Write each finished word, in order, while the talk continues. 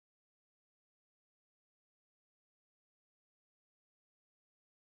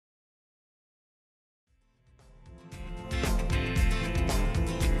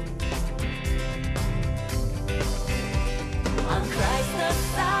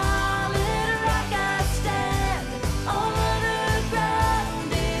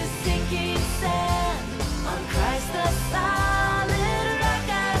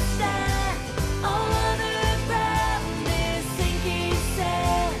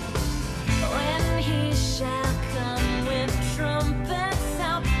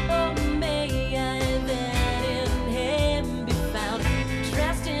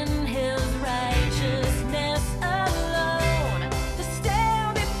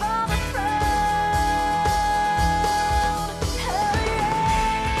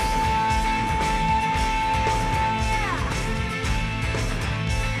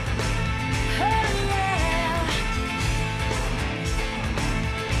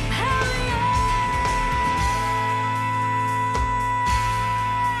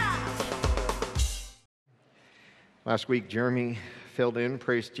Last week, Jeremy filled in,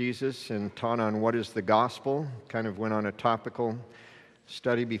 praised Jesus, and taught on what is the gospel. Kind of went on a topical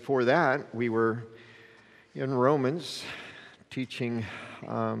study. Before that, we were in Romans, teaching,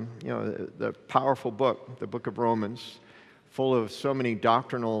 the powerful book, the book of Romans, full of so many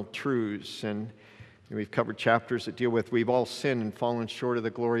doctrinal truths. And we've covered chapters that deal with we've all sinned and fallen short of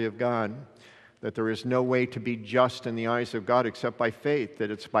the glory of God, that there is no way to be just in the eyes of God except by faith, that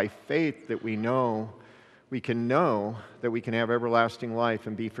it's by faith that we can know that we can have everlasting life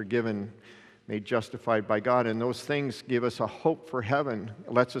and be forgiven, made justified by God. And those things give us a hope for heaven.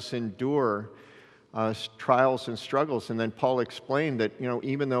 It lets us endure trials and struggles. And then Paul explained that,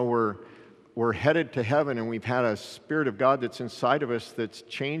 even though we're headed to heaven and we've had a Spirit of God that's inside of us that's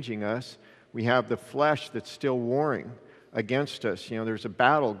changing us, we have the flesh that's still warring against us. There's a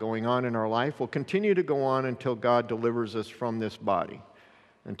battle going on in our life. We'll continue to go on until God delivers us from this body,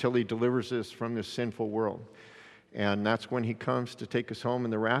 until He delivers us from this sinful world. And that's when He comes to take us home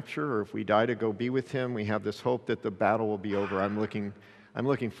in the rapture, or if we die to go be with Him, we have this hope that the battle will be over. I'm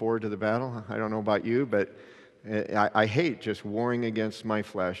looking forward to the battle. I don't know about you, but I hate just warring against my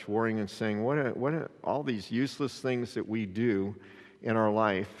flesh, warring and saying, what are all these useless things that we do in our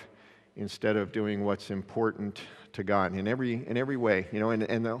life instead of doing what's important to God in every way,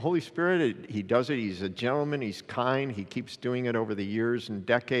 and the Holy Spirit, He does it. He's a gentleman. He's kind. He keeps doing it over the years and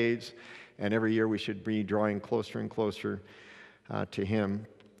decades, and every year we should be drawing closer and closer to Him.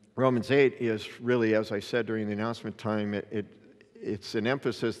 Romans 8 is really, as I said during the announcement time, it's an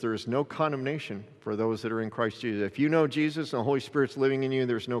emphasis. There is no condemnation for those that are in Christ Jesus. If you know Jesus and the Holy Spirit's living in you,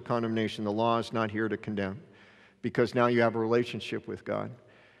 there's no condemnation. The law is not here to condemn, because now you have a relationship with God.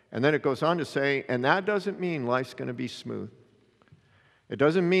 And then it goes on to say, and that doesn't mean life's going to be smooth. It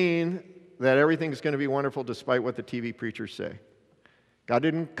doesn't mean that everything's going to be wonderful despite what the TV preachers say. God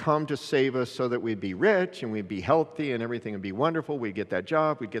didn't come to save us so that we'd be rich and we'd be healthy and everything would be wonderful. We'd get that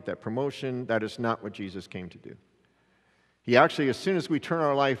job, we'd get that promotion. That is not what Jesus came to do. He actually, as soon as we turn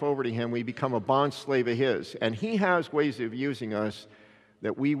our life over to Him, we become a bond slave of His. And He has ways of using us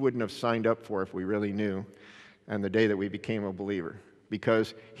that we wouldn't have signed up for if we really knew, and the day that we became a believer.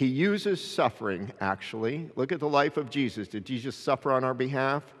 Because He uses suffering, actually. Look at the life of Jesus. Did Jesus suffer on our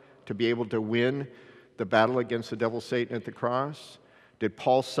behalf to be able to win the battle against the devil, Satan, at the cross? Did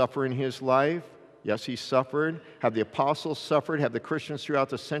Paul suffer in his life? Yes, he suffered. Have the apostles suffered? Have the Christians throughout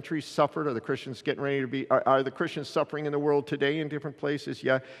the centuries suffered? Are the Christians getting ready to be? Are the Christians suffering in the world today in different places?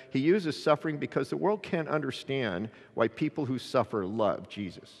 Yeah, He uses suffering because the world can't understand why people who suffer love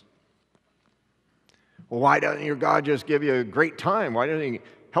Jesus. Well, why doesn't your God just give you a great time? Why doesn't He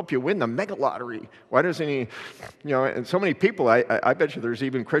help you win the mega lottery? Why doesn't He, and so many people, I bet you there's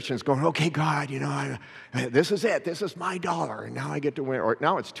even Christians going, okay, God, this is it. This is my dollar, and now I get to win. Or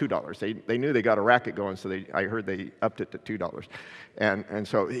now it's $2. They knew they got a racket going, so I heard they upped it to $2. And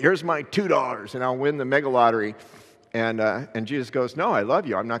so here's my $2, and I'll win the mega lottery. And Jesus goes, no, I love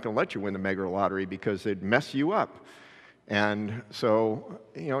you. I'm not going to let you win the mega lottery because it'd mess you up. And so,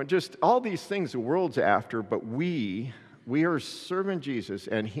 just all these things the world's after, but we are serving Jesus,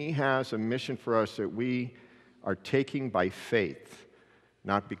 and He has a mission for us that we are taking by faith,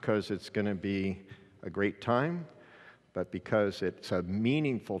 not because it's going to be a great time, but because it's a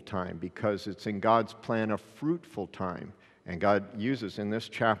meaningful time, because it's in God's plan a fruitful time. And God uses in this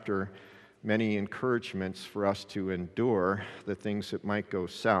chapter many encouragements for us to endure the things that might go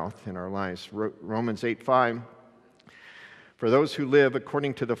south in our lives. Romans 8:5. For those who live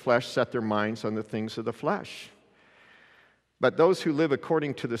according to the flesh set their minds on the things of the flesh. But those who live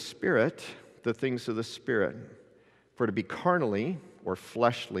according to the Spirit, the things of the Spirit. For to be carnally or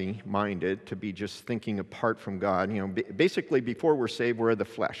fleshly minded, to be just thinking apart from God, basically before we're saved, we're of the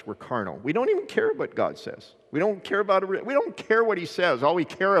flesh, we're carnal. We don't even care what God says. We don't care what He says. All we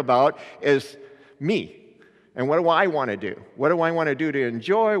care about is me. And what do I want to do? What do I want to do to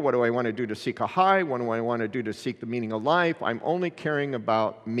enjoy? What do I want to do to seek a high? What do I want to do to seek the meaning of life? I'm only caring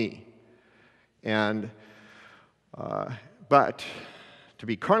about me. And but to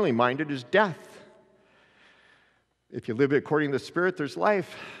be carnally minded is death. If you live according to the Spirit, there's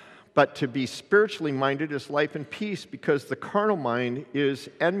life. But to be spiritually minded is life and peace, because the carnal mind is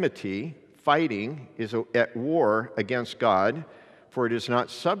enmity, fighting, is at war against God, for it is not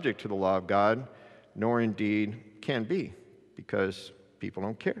subject to the law of God, nor indeed can be, because people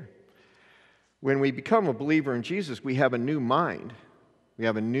don't care. When we become a believer in Jesus, we have a new mind.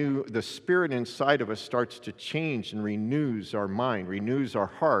 The Spirit inside of us starts to change and renews our mind, renews our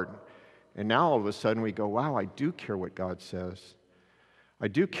heart. And now all of a sudden we go, wow, I do care what God says. I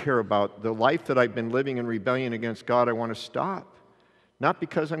do care about the life that I've been living in rebellion against God. I want to stop. Not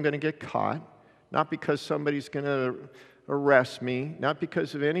because I'm going to get caught, not because somebody's going to arrest me, not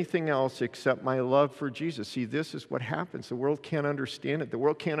because of anything else except my love for Jesus. See, this is what happens. The world can't understand it. The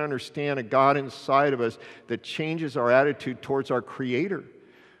world can't understand a God inside of us that changes our attitude towards our Creator,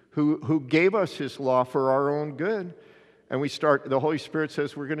 who gave us His law for our own good. And the Holy Spirit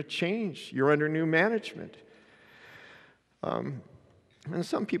says, we're going to change. You're under new management. And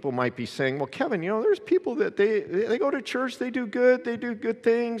some people might be saying, well, Kevin, there's people that they go to church, they do good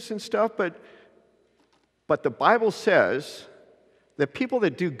things and stuff, but the Bible says that people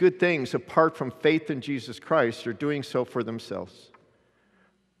that do good things apart from faith in Jesus Christ are doing so for themselves.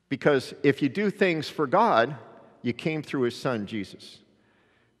 Because if you do things for God, you came through His Son, Jesus.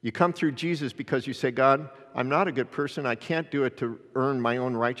 You come through Jesus because you say, God, I'm not a good person. I can't do it to earn my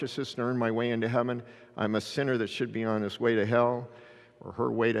own righteousness and earn my way into heaven. I'm a sinner that should be on his way to hell or her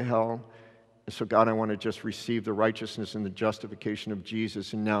way to hell. And so, God, I want to just receive the righteousness and the justification of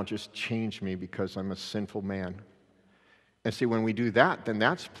Jesus and now just change me because I'm a sinful man. And see, when we do that, then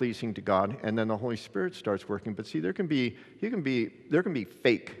that's pleasing to God, and then the Holy Spirit starts working. But see, there can be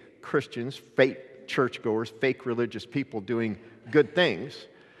fake Christians, fake churchgoers, fake religious people doing good things,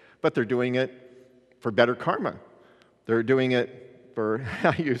 but they're doing it for better karma. They're doing it for,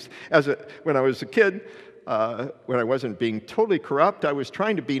 when I was a kid, when I wasn't being totally corrupt, I was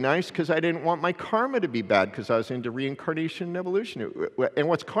trying to be nice because I didn't want my karma to be bad because I was into reincarnation and evolution. And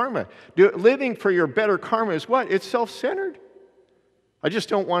what's karma? Living for your better karma is what? It's self-centered. I just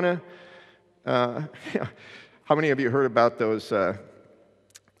don't want to... How many of you heard about those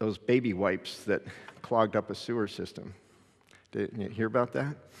baby wipes that clogged up a sewer system? Did you hear about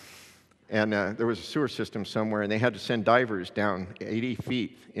that? And there was a sewer system somewhere, and they had to send divers down 80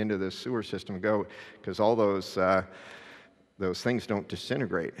 feet into the sewer system to go, because all those things don't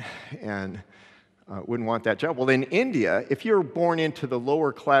disintegrate, and wouldn't want that job. Well, in India, if you're born into the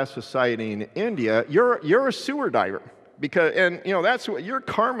lower class society in India, you're a sewer diver, that's what your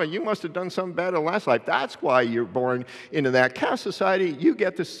karma. You must have done something bad in the last life. That's why you're born into that caste society. You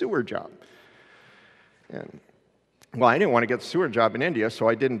get the sewer job. Well, I didn't want to get the sewer job in India, so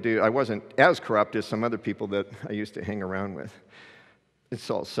I wasn't as corrupt as some other people that I used to hang around with. It's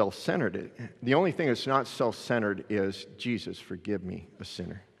all self-centered. The only thing that's not self-centered is, Jesus, forgive me, a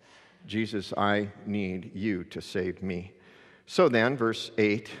sinner. Jesus, I need you to save me. So then, verse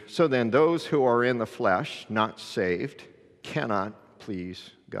 8, so then those who are in the flesh, not saved, cannot please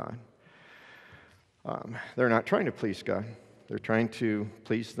God. They're not trying to please God. They're trying to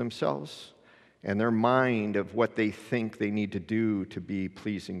please themselves and their mind of what they think they need to do to be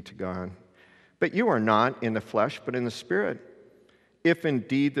pleasing to God. But you are not in the flesh, but in the Spirit, if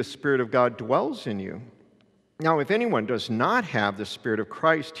indeed the Spirit of God dwells in you. Now, if anyone does not have the Spirit of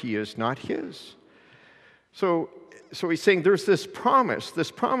Christ, he is not his. So he's saying there's this promise. This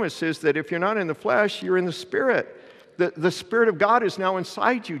promise is that if you're not in the flesh, you're in the Spirit. The Spirit of God is now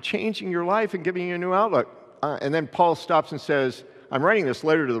inside you, changing your life and giving you a new outlook. And then Paul stops and says, I'm writing this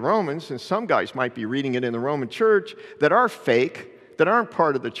letter to the Romans, and some guys might be reading it in the Roman church that are fake, that aren't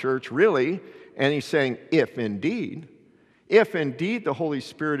part of the church, really. And he's saying, if indeed the Holy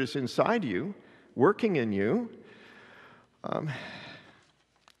Spirit is inside you, working in you, and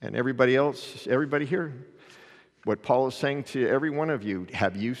everybody here, what Paul is saying to every one of you,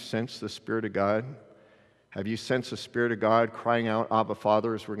 have you sensed the Spirit of God? Have you sensed the Spirit of God crying out, Abba,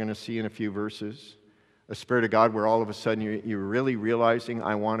 Father, as we're going to see in a few verses? A Spirit of God where all of a sudden you're really realizing,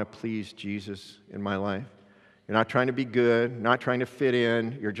 I want to please Jesus in my life. You're not trying to be good, not trying to fit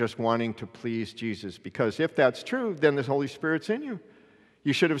in. You're just wanting to please Jesus. Because if that's true, then the Holy Spirit's in you.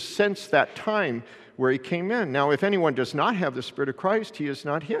 You should have sensed that time where He came in. Now, if anyone does not have the Spirit of Christ, he is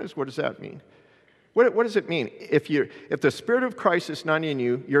not His. What does that mean? What does it mean? If the Spirit of Christ is not in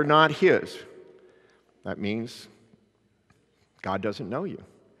you, you're not His. That means God doesn't know you.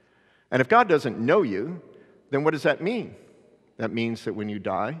 And if God doesn't know you, then what does that mean? That means that when you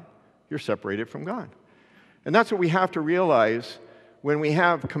die, you're separated from God. And that's what we have to realize when we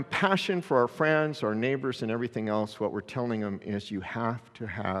have compassion for our friends, our neighbors, and everything else. What we're telling them is you have to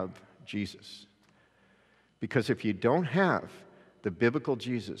have Jesus. Because if you don't have the biblical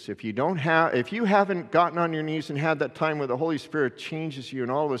Jesus, if you haven't gotten on your knees and had that time where the Holy Spirit changes you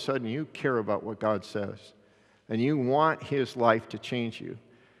and all of a sudden you care about what God says and you want His life to change you,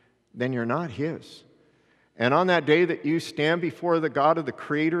 then you're not His. And on that day that you stand before the God of the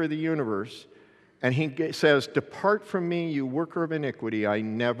Creator of the universe, and He says, depart from me, you worker of iniquity, I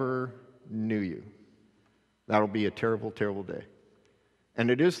never knew you. That'll be a terrible, terrible day.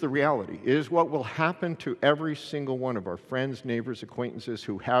 And it is the reality. It is what will happen to every single one of our friends, neighbors, acquaintances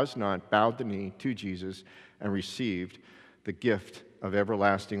who has not bowed the knee to Jesus and received the gift of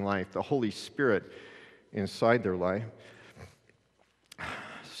everlasting life, the Holy Spirit inside their life.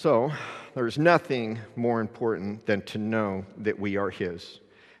 So, there's nothing more important than to know that we are His.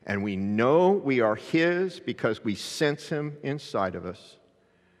 And we know we are His because we sense Him inside of us.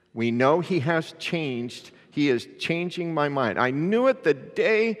 We know He has changed. He is changing my mind. I knew it the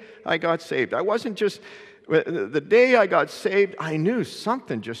day I got saved. I wasn't just, the day I got saved, I knew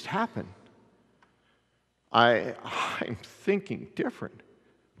something just happened. I'm thinking different.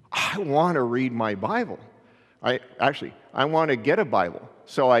 I want to read my Bible. I want to get a Bible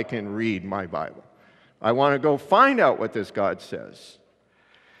so I can read my Bible. I want to go find out what this God says.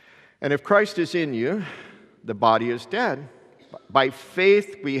 And if Christ is in you, the body is dead. By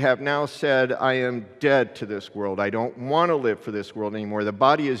faith, we have now said, I am dead to this world. I don't want to live for this world anymore. The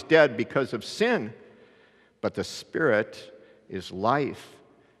body is dead because of sin, but the Spirit is life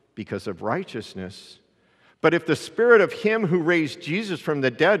because of righteousness. But if the Spirit of Him who raised Jesus from the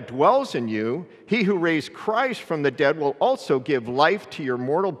dead dwells in you, He who raised Christ from the dead will also give life to your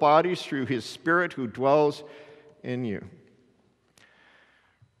mortal bodies through His Spirit who dwells in you.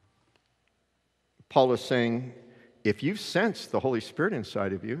 Paul is saying, if you sense the Holy Spirit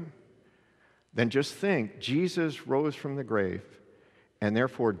inside of you, then just think, Jesus rose from the grave, and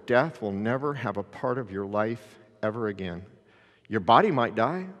therefore death will never have a part of your life ever again. Your body might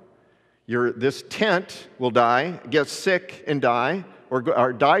die. This tent will die, get sick and die,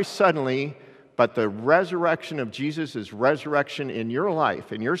 or die suddenly, but the resurrection of Jesus is resurrection in your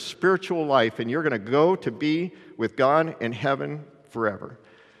life, in your spiritual life, and you're going to go to be with God in heaven forever.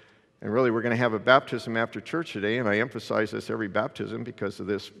 And really, we're going to have a baptism after church today, and I emphasize this every baptism because of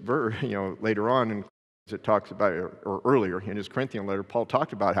this verse. Later on, and it talks about, or earlier in his Corinthian letter, Paul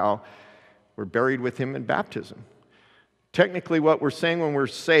talked about how we're buried with Him in baptism. Technically, what we're saying when we're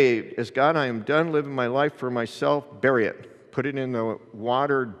saved is, God, I am done living my life for myself. Bury it. Put it in the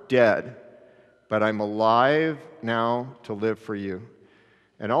water dead. But I'm alive now to live for you.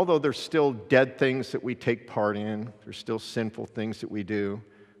 And although there's still dead things that we take part in, there's still sinful things that we do,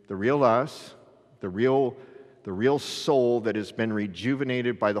 the real us, the real soul that has been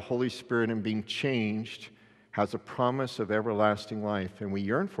rejuvenated by the Holy Spirit and being changed has a promise of everlasting life. And we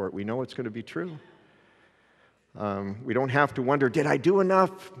yearn for it. We know it's going to be true. We don't have to wonder, did I do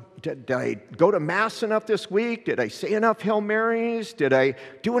enough? Did I go to Mass enough this week? Did I say enough Hail Marys? Did I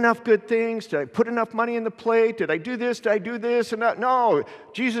do enough good things? Did I put enough money in the plate? Did I do this? Did I do this? And that? No,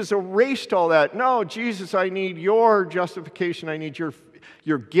 Jesus erased all that. No, Jesus, I need your justification. I need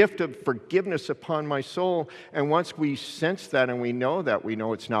your gift of forgiveness upon my soul. And once we sense that and we know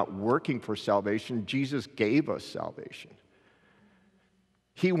it's not working for salvation, Jesus gave us salvation.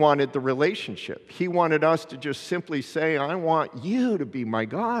 He wanted the relationship. He wanted us to just simply say, I want you to be my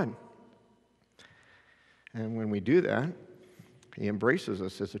God. And when we do that, He embraces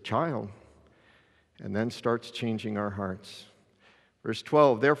us as a child and then starts changing our hearts. Verse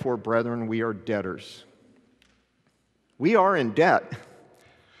 12, therefore, brethren, we are debtors. We are in debt.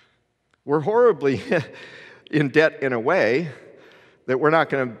 We're horribly in debt in a way that we're not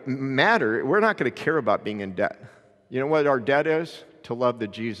going to care about being in debt. You know what our debt is? To love the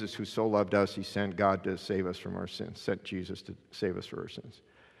Jesus who so loved us, He sent God to save us from our sins, sent Jesus to save us for our sins.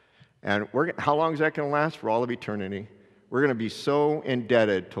 And how long is that going to last? For all of eternity. We're going to be so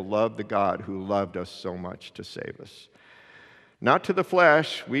indebted to love the God who loved us so much to save us. Not to the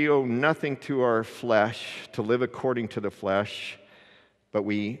flesh. We owe nothing to our flesh to live according to the flesh, but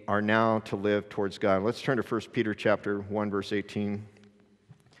we are now to live towards God. Let's turn to 1 Peter chapter 1, verse 18.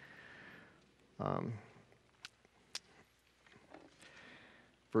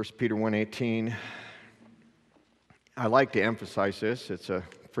 1 Peter 1:18, I like to emphasize this. It's a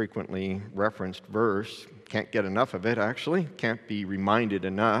frequently referenced verse. Can't get enough of it, actually. Can't be reminded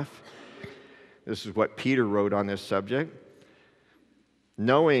enough. This is what Peter wrote on this subject.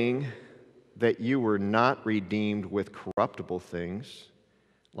 Knowing that you were not redeemed with corruptible things,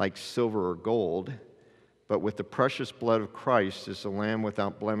 like silver or gold, but with the precious blood of Christ as a lamb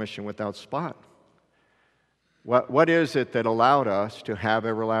without blemish and without spot. What is it that allowed us to have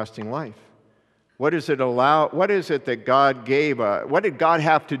everlasting life? What is it that God gave us? What did God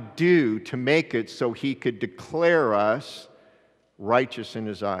have to do to make it so He could declare us righteous in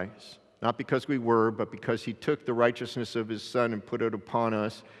His eyes? Not because we were, but because He took the righteousness of His Son and put it upon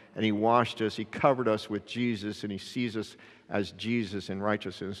us, and He washed us, He covered us with Jesus, and He sees us as Jesus in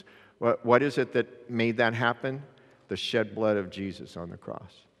righteousness. What is it that made that happen? The shed blood of Jesus on the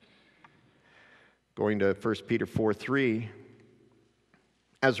cross. Going to 1 Peter 4:3,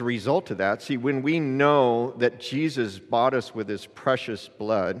 as a result of that, see, when we know that Jesus bought us with His precious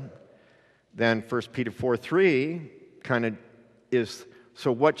blood, then 1 Peter 4:3 kind of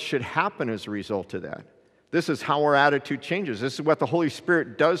So what should happen as a result of that? This is how our attitude changes. This is what the Holy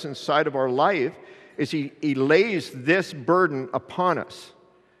Spirit does inside of our life, is He lays this burden upon us.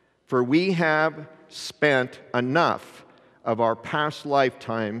 For we have spent enough of our past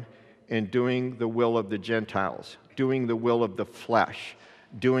lifetime in doing the will of the Gentiles, doing the will of the flesh,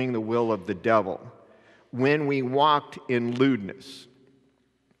 doing the will of the devil. When we walked in lewdness,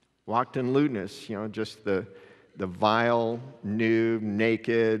 just the vile, nude,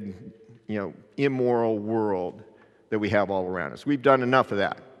 naked, immoral world that we have all around us. We've done enough of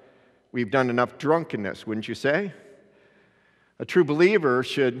that. We've done enough drunkenness, wouldn't you say? A true believer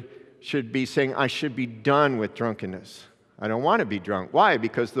should be saying, I should be done with drunkenness. I don't want to be drunk. Why?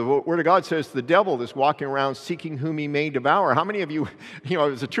 Because the Word of God says the devil is walking around seeking whom he may devour. How many of you,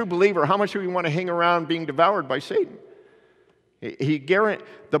 as a true believer, how much do we want to hang around being devoured by Satan?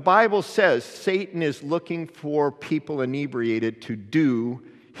 The Bible says Satan is looking for people inebriated to do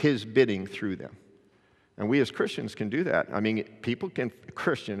his bidding through them. And we as Christians can do that. A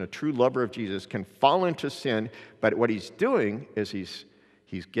Christian, a true lover of Jesus, can fall into sin, but what he's doing is he's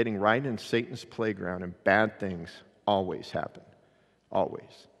getting right in Satan's playground, and bad things always happen.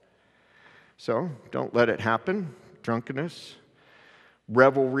 Always. So don't let it happen. Drunkenness,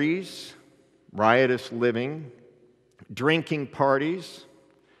 revelries, riotous living, drinking parties.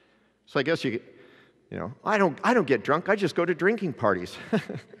 So I guess I don't get drunk. I just go to drinking parties.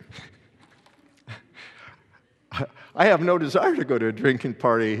 I have no desire to go to a drinking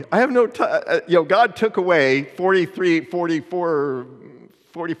party. I have no God took away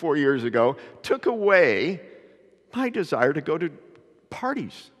 44 years ago, took away my desire to go to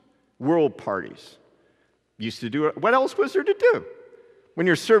parties, world parties. Used to do it. What else was there to do? When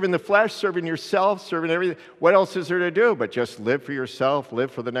you're serving the flesh, serving yourself, serving everything, what else is there to do but just live for yourself,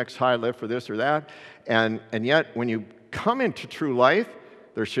 live for the next high, live for this or that? And yet, when you come into true life,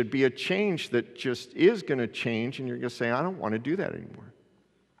 there should be a change that just is going to change, and you're going to say, I don't want to do that anymore.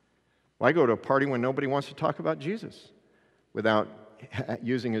 Well, I go to a party when nobody wants to talk about Jesus without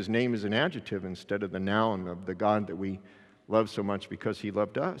using his name as an adjective instead of the noun of the God that we love so much because he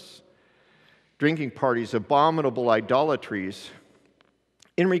loved us. Drinking parties, abominable idolatries.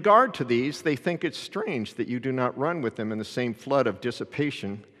 In regard to these, they think it's strange that you do not run with them in the same flood of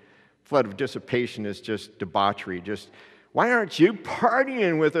dissipation. Flood of dissipation is just debauchery. Why aren't you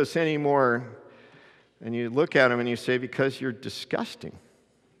partying with us anymore? And you look at them and you say, because you're disgusting.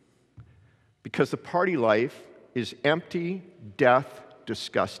 Because the party life is empty, death,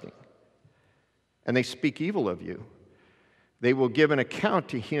 disgusting. And they speak evil of you. They will give an account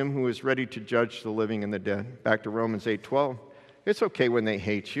to him who is ready to judge the living and the dead. Back to Romans 8:12. It's okay when they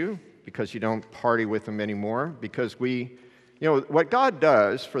hate you because you don't party with them anymore. Because what God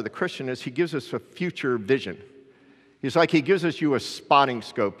does for the Christian is he gives us a future vision. He's like he gives us you a spotting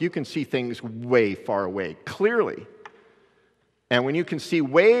scope. You can see things way far away, clearly. And when you can see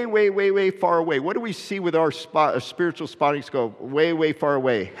way, way, way, way far away, what do we see with our spiritual spotting scope? Way, way far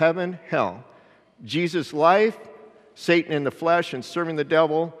away. Heaven, hell. Jesus' life, Satan in the flesh and serving the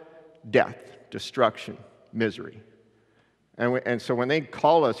devil, death, destruction, misery. And so when they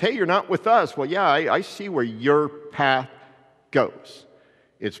call us, hey, you're not with us. Well, yeah, I see where your path goes.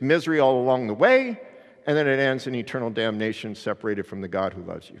 It's misery all along the way, and then it ends in eternal damnation separated from the God who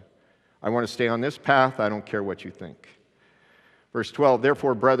loves you. I want to stay on this path. I don't care what you think. Verse 12,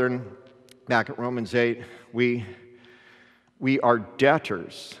 therefore, brethren, back at Romans 8, we are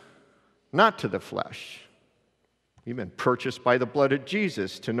debtors, not to the flesh. We've been purchased by the blood of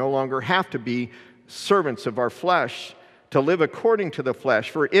Jesus to no longer have to be servants of our flesh, to live according to the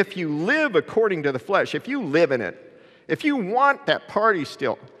flesh. For if you live according to the flesh, if you live in it, if you want that party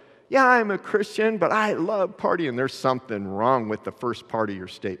still, yeah, I'm a Christian, but I love partying, there's something wrong with the first part of your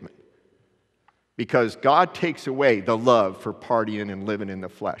statement. Because God takes away the love for partying and living in the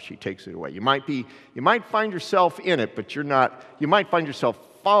flesh. He takes it away. You might find yourself in it, but you're not. You might find yourself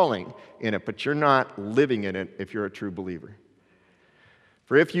falling in it, but you're not living in it if you're a true believer.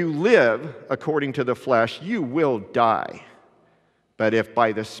 For if you live according to the flesh, you will die. But if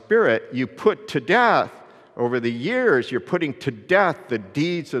by the Spirit you put to death, over the years you're putting to death the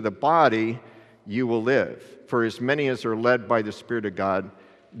deeds of the body, you will live. For as many as are led by the Spirit of God,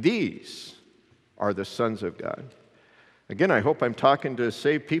 these are the sons of God. Again, I hope I'm talking to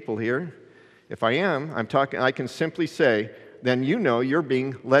saved people here. If I am, I can simply say, then you know you're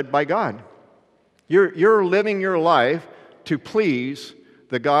being led by God. You're living your life to please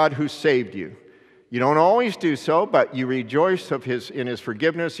the God who saved you. You don't always do so, but you rejoice in his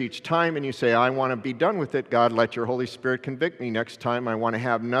forgiveness each time, and you say, I want to be done with it. God, let your Holy Spirit convict me next time. I want to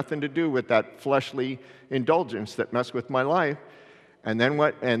have nothing to do with that fleshly indulgence that messed with my life. And then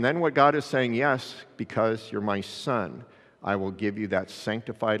what God is saying, yes, because you're my son, I will give you that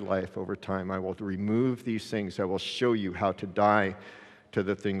sanctified life over time. I will remove these things. I will show you how to die to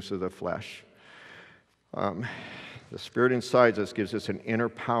the things of the flesh. The Spirit inside us gives us an inner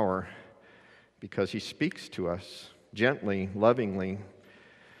power because he speaks to us gently, lovingly.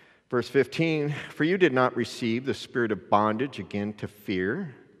 Verse 15, for you did not receive the spirit of bondage again to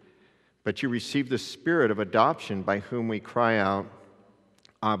fear, but you received the spirit of adoption by whom we cry out,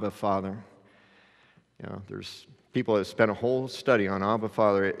 Abba, Father. You know, there's people that spent a whole study on Abba,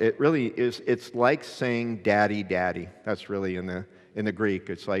 Father. It really is, it's like saying daddy, daddy. That's really in the Greek.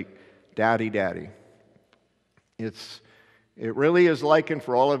 It's like daddy, daddy. It really is likened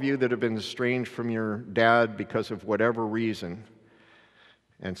for all of you that have been estranged from your dad because of whatever reason.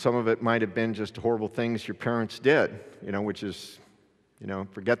 And some of it might have been just horrible things your parents did, which is,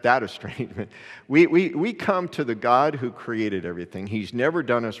 forget that estrangement. We come to the God who created everything. He's never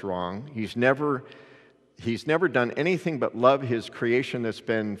done us wrong. He's never done anything but love his creation that's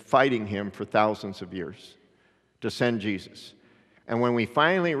been fighting him for thousands of years to send Jesus. And when we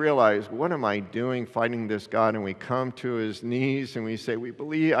finally realize, what am I doing fighting this God? And we come to his knees and we say,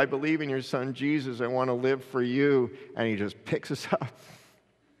 I believe in your son Jesus. I want to live for you. And he just picks us up.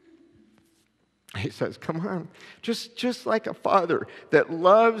 He says, come on, just like a father that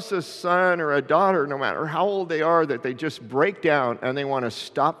loves a son or a daughter, no matter how old they are, that they just break down and they want to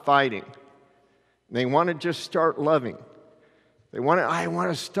stop fighting. They want to just start loving. I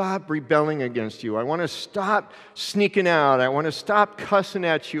want to stop rebelling against you. I want to stop sneaking out. I want to stop cussing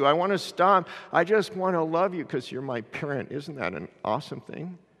at you. I just want to love you because you're my parent. Isn't that an awesome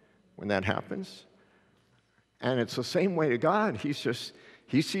thing when that happens? And it's the same way to God. He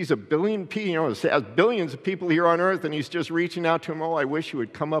sees a billion people, has billions of people here on earth, and he's just reaching out to them. Oh, I wish you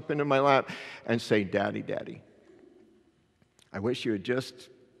would come up into my lap and say, Daddy, Daddy. I wish you would just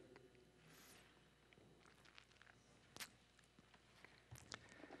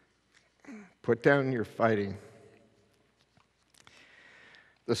put down your fighting.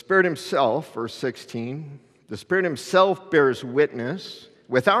 The Spirit himself, verse 16, the Spirit himself bears witness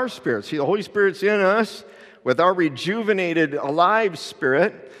with our spirit. See, the Holy Spirit's in us, with our rejuvenated, alive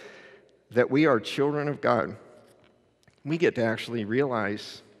spirit, that we are children of God. We get to actually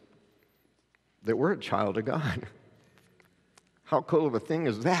realize that we're a child of God. How cool of a thing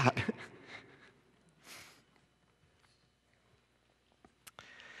is that?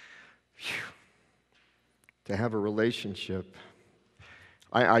 To have a relationship.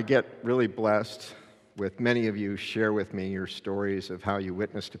 I get really blessed with many of you share with me your stories of how you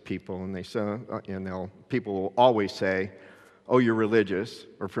witness to people, and people will always say, "Oh, you're religious,"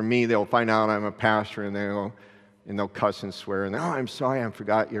 or for me, they'll find out I'm a pastor, and they'll cuss and swear, and "Oh, I'm sorry, I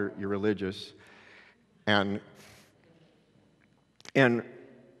forgot you're religious," and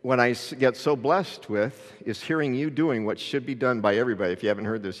what I get so blessed with is hearing you doing what should be done by everybody. If you haven't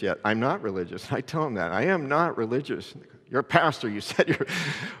heard this yet, I'm not religious. I tell them that I am not religious. You're a pastor. You said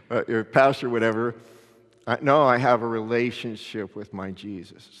you're a pastor, whatever. No, I have a relationship with my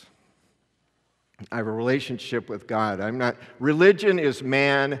Jesus. I have a relationship with God. Religion is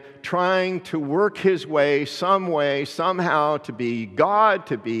man trying to work his way, somehow to be God,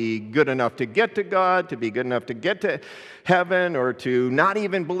 to be good enough to get to God, to be good enough to get to heaven, or to not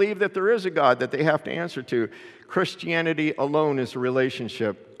even believe that there is a God that they have to answer to. Christianity alone is a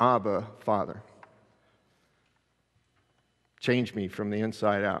relationship. Abba, Father. Change me from the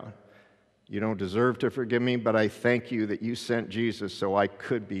inside out. You don't deserve to forgive me, but I thank you that you sent Jesus so I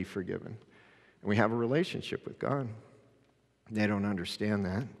could be forgiven. And we have a relationship with God. They don't understand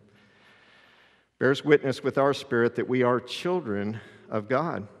that. Bears witness with our spirit that we are children of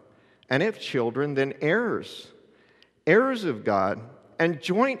God. And if children, then heirs. Heirs of God and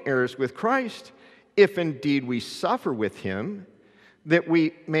joint heirs with Christ, if indeed we suffer with him, that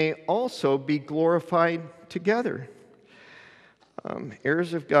we may also be glorified together.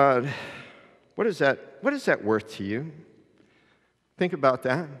 Heirs of God, what is that worth to you? Think about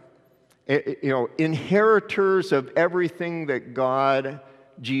that. Inheritors of everything that God,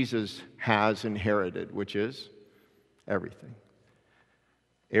 Jesus, has inherited, which is everything.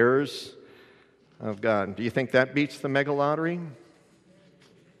 Heirs of God. Do you think that beats the mega lottery?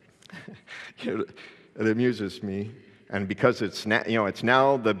 It amuses me. And because it's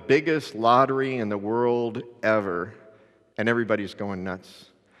now the biggest lottery in the world ever, and everybody's going nuts.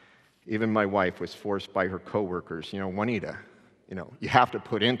 Even my wife was forced by her coworkers, Juanita, you have to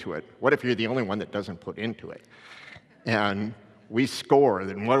put into it. What if you're the only one that doesn't put into it? And we score,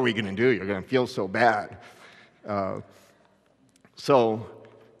 then what are we going to do? You're going to feel so bad. So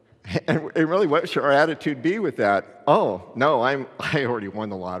And really, what should our attitude be with that? Oh, no, I already won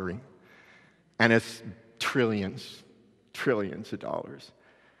the lottery. And it's trillions of dollars.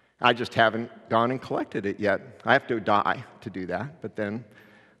 I just haven't gone and collected it yet. I have to die to do that, but then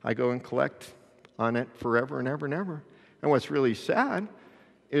I go and collect on it forever and ever and ever. And what's really sad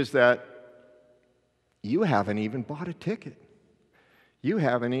is that you haven't even bought a ticket. You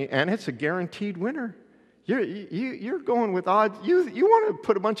haven't, and it's a guaranteed winner. You're going with odds. You want to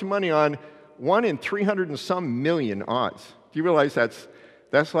put a bunch of money on 1 in 300 and some million odds. Do you realize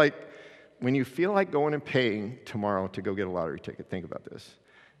that's like when you feel like going and paying tomorrow to go get a lottery ticket? Think about this.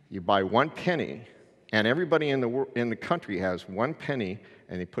 You buy 1 penny, and everybody in the country has 1 penny,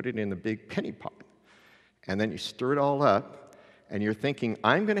 and they put it in the big penny pot. And then you stir it all up, and you're thinking,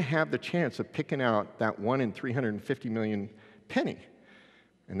 I'm going to have the chance of picking out that 1 in 350 million penny.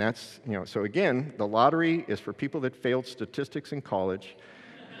 And that's, so again, the lottery is for people that failed statistics in college.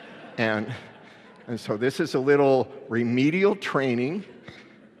 And so this is a little remedial training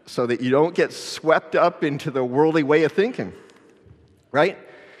so that you don't get swept up into the worldly way of thinking, right?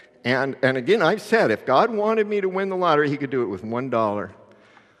 And again, I've said, if God wanted me to win the lottery, he could do it with $1.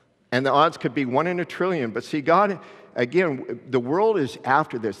 And the odds could be 1 in a trillion. But see, God, again, the world is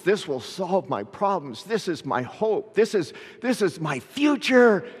after this. This will solve my problems. This is my hope. This is my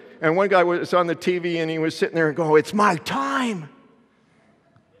future. And one guy was on the TV, and he was sitting there and going, it's my time.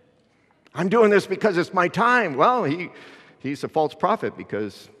 I'm doing this because it's my time. Well, he's a false prophet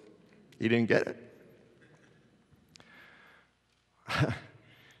because he didn't get it.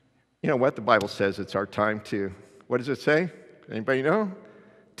 You know what? The Bible says it's our time to, what does it say? Anybody know?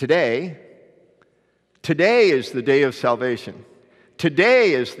 Today is the day of salvation.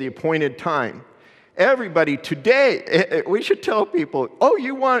 Today is the appointed time. Everybody, today, we should tell people, oh,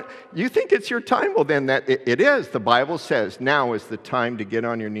 you think it's your time? Well, then it is. The Bible says now is the time to get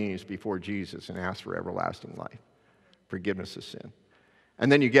on your knees before Jesus and ask for everlasting life, forgiveness of sin.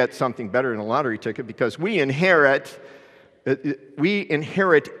 And then you get something better than a lottery ticket because we inherit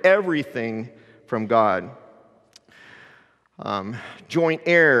everything from God. Joint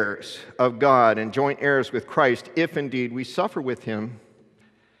heirs of God and joint heirs with Christ, if indeed we suffer with him.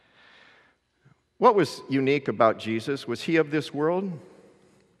 What was unique about Jesus? Was he of this world?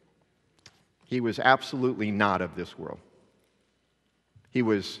 He was absolutely not of this world. He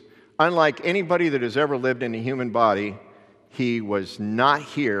was, unlike anybody that has ever lived in a human body, he was not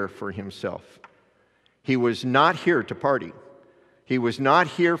here for himself. He was not here to party. He was not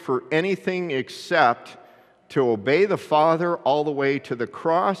here for anything except to obey the Father all the way to the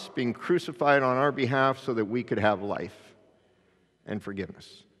cross, being crucified on our behalf so that we could have life and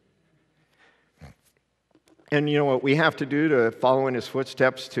forgiveness. And you know what we have to do to follow in his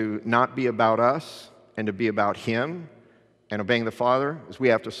footsteps, to not be about us and to be about him and obeying the Father, is we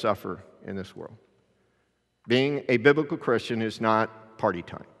have to suffer in this world. Being a biblical Christian is not party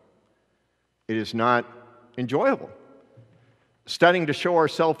time. It is not enjoyable. Studying to show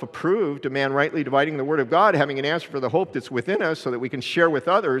ourselves approved, a man rightly dividing the word of God, having an answer for the hope that's within us so that we can share with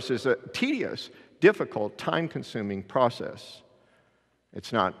others, is a tedious, difficult, time-consuming process.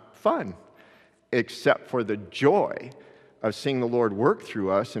 It's not fun, except for the joy of seeing the Lord work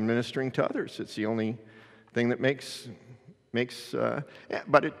through us and ministering to others. It's the only thing that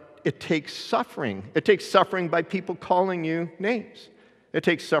but it takes suffering. It takes suffering by people calling you names. It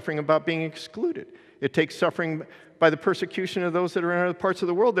takes suffering about being excluded. It takes suffering by the persecution of those that are in other parts of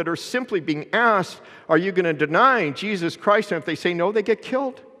the world that are simply being asked, are you going to deny Jesus Christ? And if they say no, they get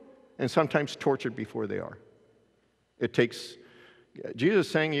killed and sometimes tortured before they are. It takes, Jesus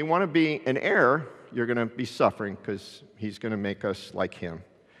saying, you want to be an heir, you're going to be suffering because he's going to make us like him.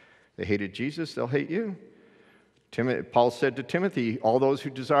 They hated Jesus, they'll hate you. Paul said to Timothy, all those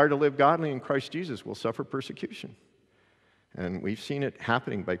who desire to live godly in Christ Jesus will suffer persecution. And we've seen it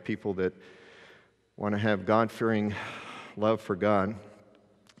happening by people that want to have God-fearing love for God.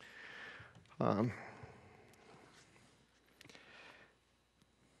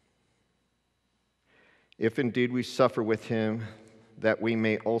 If indeed we suffer with him, that we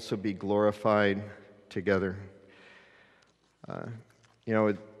may also be glorified together.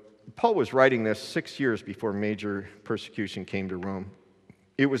 Paul was writing this 6 years before major persecution came to Rome.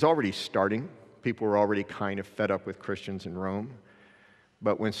 It was already starting. People were already kind of fed up with Christians in Rome.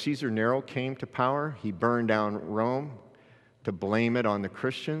 But when Caesar Nero came to power, he burned down Rome to blame it on the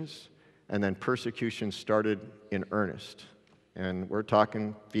Christians, and then persecution started in earnest. And we're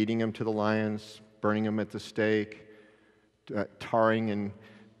talking feeding them to the lions, burning them at the stake, tarring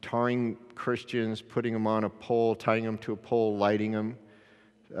Christians, putting them on a pole, tying them to a pole, lighting them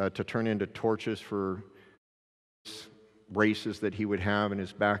to turn into torches for races that he would have in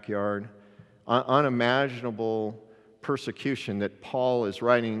his backyard, unimaginable persecution that Paul is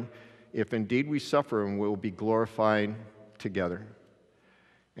writing, if indeed we suffer, and we'll be glorified together.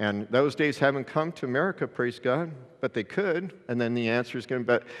 And those days haven't come to America, praise God, but they could. And then the answer is going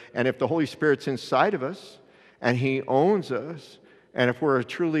to be, and if the Holy Spirit's inside of us, and he owns us, and if we're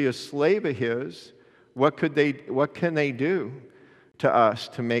truly a slave of his, what can they do to us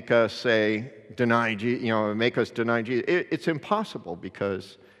to make us say, deny Jesus, make us deny Jesus? It's impossible,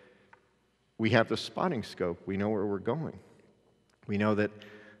 because we have the spotting scope. We know where we're going. We know that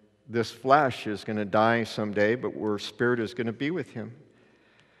this flesh is going to die someday, but our spirit is going to be with him.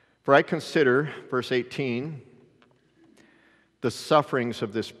 For I consider, verse 18, the sufferings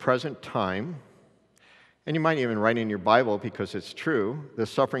of this present time, and you might even write in your Bible, because it's true, the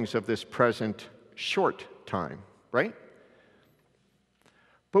sufferings of this present short time, right?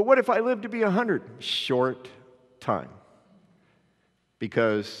 But what if I live to be 100? Short time.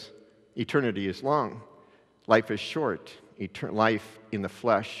 Because eternity is long. Life is short. Life in the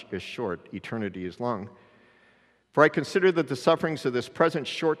flesh is short. Eternity is long. For I consider that the sufferings of this present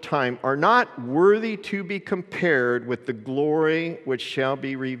short time are not worthy to be compared with the glory which shall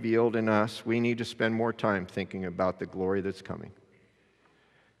be revealed in us. We need to spend more time thinking about the glory that's coming.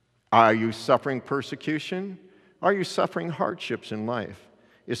 Are you suffering persecution? Are you suffering hardships in life?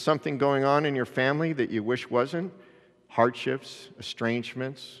 Is something going on in your family that you wish wasn't? Hardships,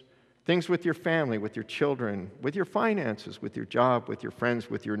 estrangements, things with your family, with your children, with your finances, with your job, with your friends,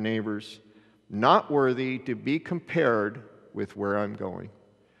 with your neighbors. Not worthy to be compared with where I'm going.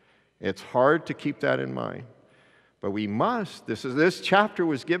 It's hard to keep that in mind. But we must. This chapter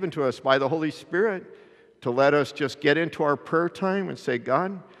was given to us by the Holy Spirit to let us just get into our prayer time and say,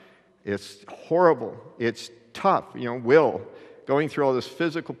 God, it's horrible. It's tough. Going through all this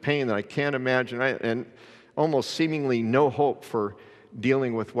physical pain that I can't imagine, and almost seemingly no hope for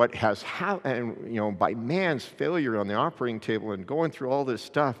dealing with what has happened, by man's failure on the operating table and going through all this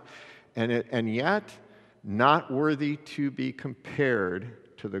stuff. And yet, not worthy to be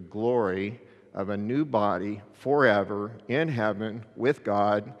compared to the glory of a new body forever in heaven with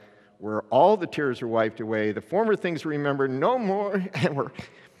God, where all the tears are wiped away, the former things remember no more, and we're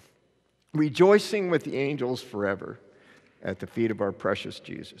rejoicing with the angels forever at the feet of our precious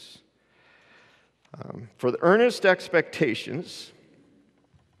Jesus. For the earnest expectation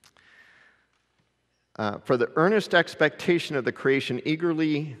of the creation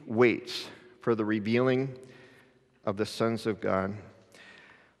eagerly waits for the revealing of the sons of God.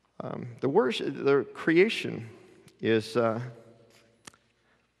 The creation is,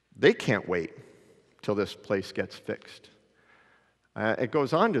 they can't wait till this place gets fixed. It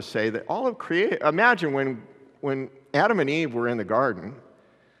goes on to say that all of creation, imagine when Adam and Eve were in the garden,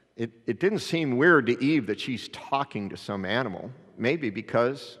 it didn't seem weird to Eve that she's talking to some animal, maybe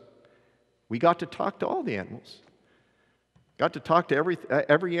because we got to talk to all the animals. Got to talk to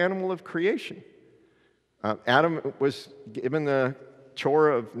every animal of creation. Adam was given the chore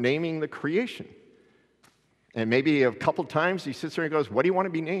of naming the creation. And maybe a couple times he sits there and goes, what do you want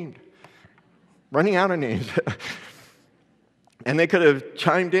to be named? Running out of names. And they could have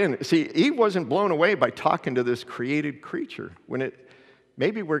chimed in. See, Eve wasn't blown away by talking to this created creature.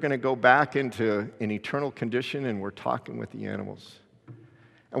 Maybe we're going to go back into an eternal condition and we're talking with the animals.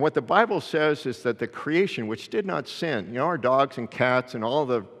 And what the Bible says is that the creation, which did not sin, our dogs and cats and all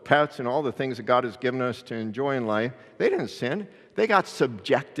the pets and all the things that God has given us to enjoy in life, they didn't sin. They got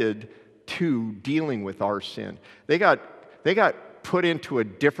subjected to dealing with our sin. They got put into a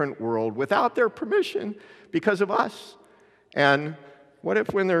different world without their permission because of us. And what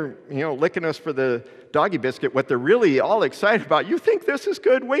if when they're, licking us for the doggy biscuit, what they're really all excited about, you think this is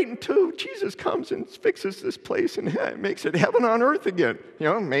good? Wait until Jesus comes and fixes this place and makes it heaven on earth again.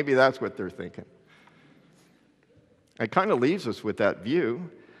 Maybe that's what they're thinking. It kind of leaves us with that view.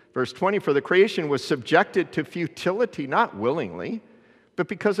 Verse 20, for the creation was subjected to futility, not willingly, but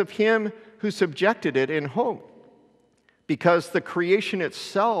because of him who subjected it in hope. Because the creation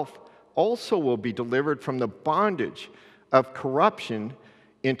itself also will be delivered from the bondage of corruption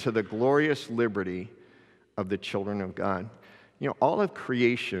into the glorious liberty of the children of God. All of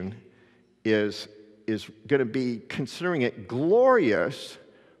creation is going to be considering it glorious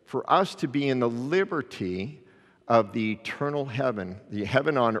for us to be in the liberty of the eternal heaven, the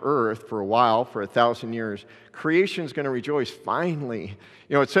heaven on earth for a while, for 1,000 years. Creation's going to rejoice finally.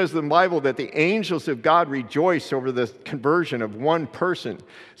 It says in the Bible that the angels of God rejoice over the conversion of one person.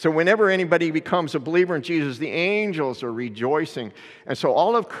 So whenever anybody becomes a believer in Jesus, the angels are rejoicing. And so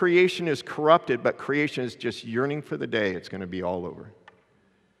all of creation is corrupted, but creation is just yearning for the day it's going to be all over.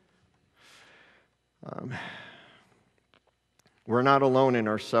 We're not alone in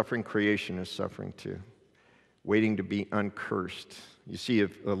our suffering. Creation is suffering too, waiting to be uncursed. You see a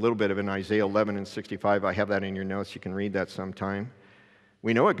little bit of in Isaiah 11 and 65. I have that in your notes. You can read that sometime.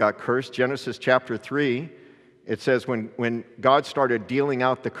 We know it got cursed. Genesis chapter 3, it says when God started dealing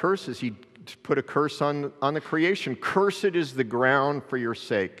out the curses, he put a curse on the creation. Cursed is the ground for your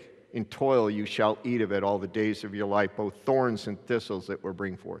sake. In toil you shall eat of it all the days of your life, both thorns and thistles it will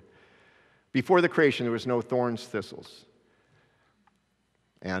bring forth. Before the creation, there was no thorns, thistles.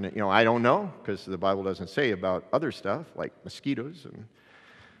 And, I don't know, because the Bible doesn't say about other stuff, like mosquitoes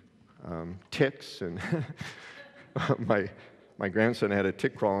and ticks. And my grandson had a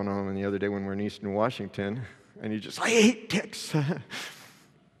tick crawling on him the other day when we were in Eastern Washington, and I hate ticks.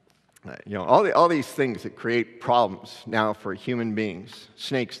 All these things that create problems now for human beings,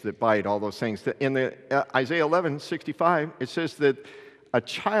 snakes that bite, all those things. In the Isaiah 11:65, it says that a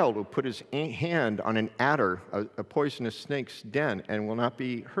child will put his hand on an adder, a poisonous snake's den, and will not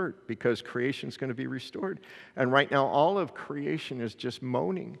be hurt because creation is going to be restored. And right now, all of creation is just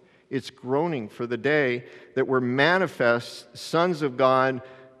moaning. It's groaning for the day that we're manifest sons of God,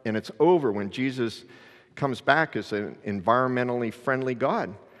 and it's over when Jesus comes back as an environmentally friendly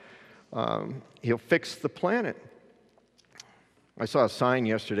God. He'll fix the planet. I saw a sign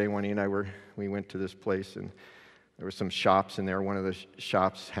yesterday. Wendy and I we went to this place, and there were some shops in there. One of the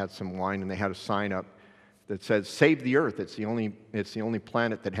shops had some wine, and they had a sign up that said, "Save the earth. It's the only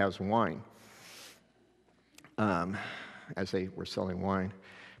planet that has wine." As they were selling wine.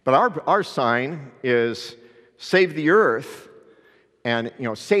 But our sign is, "Save the earth," and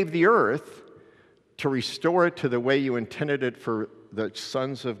save the earth to restore it to the way you intended it for the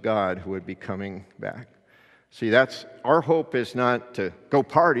sons of God who would be coming back. See, that's our hope is not to go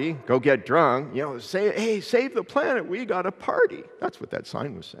party, go get drunk, say, "Hey, save the planet, we got a party." That's what that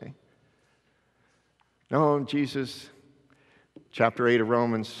sign was saying. No, Jesus, chapter 8 of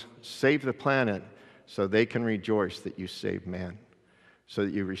Romans, save the planet so they can rejoice that you saved man, so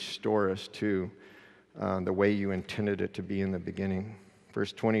that you restore us to the way you intended it to be in the beginning.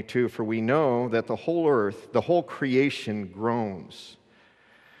 Verse 22, "For we know that the whole earth, the whole creation groans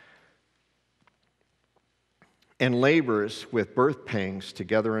and labors with birth pangs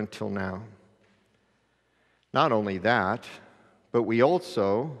together until now. Not only that, but we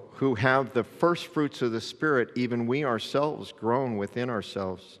also, who have the first fruits of the Spirit, even we ourselves groan within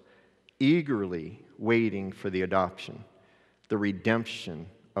ourselves, eagerly waiting for the adoption, the redemption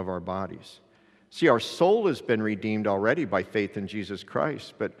of our bodies." See, our soul has been redeemed already by faith in Jesus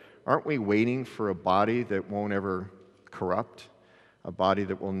Christ, but aren't we waiting for a body that won't ever corrupt, a body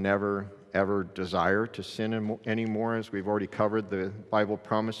that will never, ever desire to sin anymore, as we've already covered, the Bible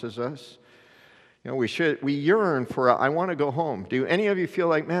promises us? We yearn for, I want to go home. Do any of you feel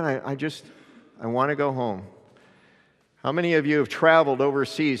like, man, I want to go home? How many of you have traveled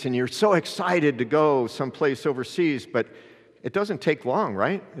overseas and you're so excited to go someplace overseas, but it doesn't take long,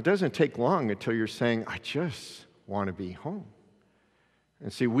 right? It doesn't take long until you're saying, I just want to be home.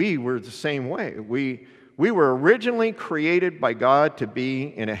 And see, we were the same way. We were originally created by God to be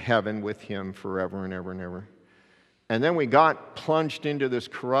in a heaven with Him forever and ever and ever. And then we got plunged into this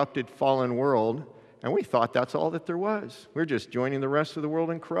corrupted, fallen world, and we thought that's all that there was. We're just joining the rest of the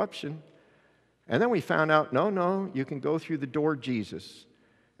world in corruption. And then we found out, no, you can go through the door Jesus.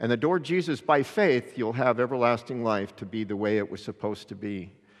 And the door Jesus, by faith, you'll have everlasting life to be the way it was supposed to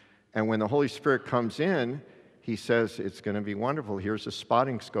be. And when the Holy Spirit comes in, He says, it's going to be wonderful. Here's a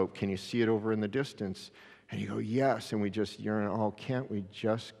spotting scope. Can you see it over in the distance? And you go, yes. And we just yearn, oh, can't we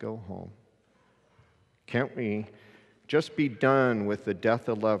just go home? Can't we just be done with the death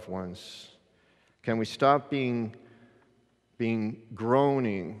of loved ones? Can we stop being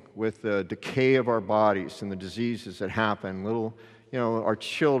groaning with the decay of our bodies and the diseases that happen? Our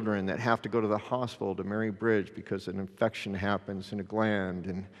children that have to go to the hospital to Mary Bridge because an infection happens in a gland,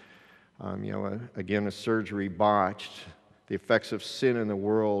 and again, a surgery botched, the effects of sin in the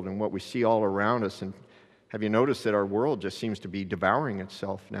world and what we see all around us. And have you noticed that our world just seems to be devouring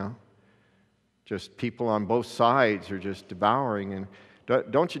itself now? Just people on both sides are just devouring. And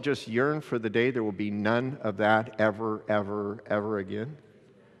don't you just yearn for the day there will be none of that ever, ever, ever again?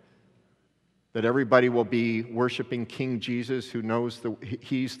 That everybody will be worshiping King Jesus, who knows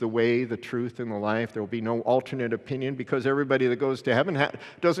He's the way, the truth, and the life. There will be no alternate opinion, because everybody that goes to heaven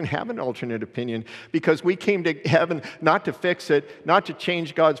doesn't have an alternate opinion, because we came to heaven not to fix it, not to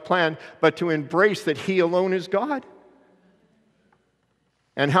change God's plan, but to embrace that He alone is God.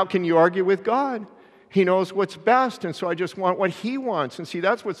 And how can you argue with God? He knows what's best, and so I just want what He wants. And see,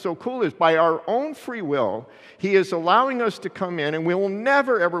 that's what's so cool is by our own free will, He is allowing us to come in, and we will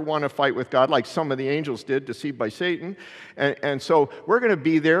never, ever want to fight with God like some of the angels did, deceived by Satan. And so we're going to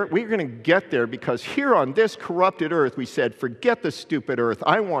be there. We're going to get there because here on this corrupted earth, we said, forget the stupid earth.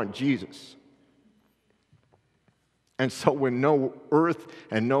 I want Jesus. And so when no earth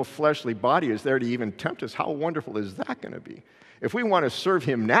and no fleshly body is there to even tempt us, how wonderful is that going to be? If we want to serve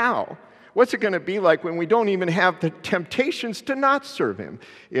Him now, what's it going to be like when we don't even have the temptations to not serve Him?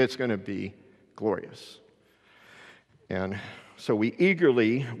 It's going to be glorious. And so we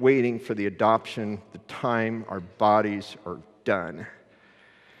eagerly waiting for the adoption, the time our bodies are done.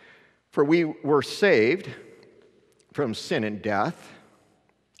 For we were saved from sin and death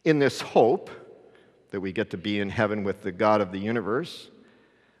in this hope that we get to be in heaven with the God of the universe.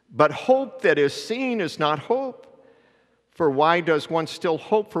 But hope that is seen is not hope. For why does one still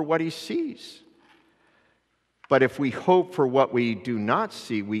hope for what he sees? But if we hope for what we do not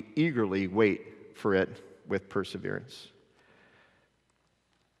see, we eagerly wait for it with perseverance.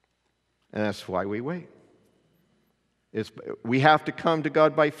 And that's why we wait. We have to come to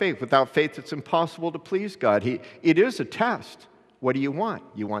God by faith. Without faith, it's impossible to please God. It is a test. What do you want?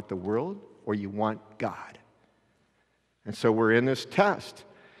 You want the world or you want God? And so we're in this test.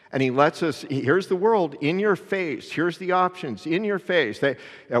 And He lets us, here's the world in your face. Here's the options in your face.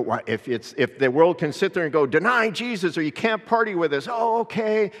 If the world can sit there and go, deny Jesus or you can't party with us. Oh,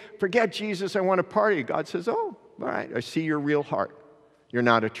 okay, forget Jesus, I want to party. God says, oh, all right, I see your real heart. You're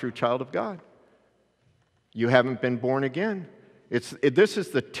not a true child of God. You haven't been born again. This is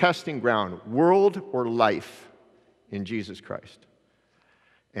the testing ground, world or life in Jesus Christ.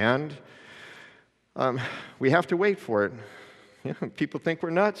 And we have to wait for it. You know, people think we're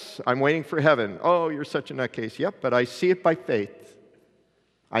nuts. I'm waiting for heaven. Oh, you're such a nutcase. Yep, but I see it by faith.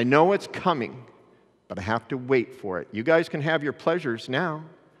 I know it's coming, but I have to wait for it. You guys can have your pleasures now,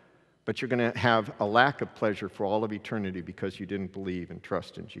 but you're going to have a lack of pleasure for all of eternity because you didn't believe and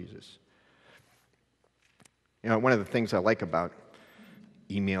trust in Jesus. You know, one of the things I like about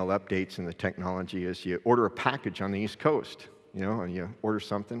email updates and the technology is you order a package on the East Coast, you know, and you order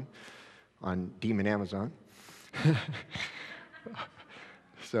something on Demon Amazon.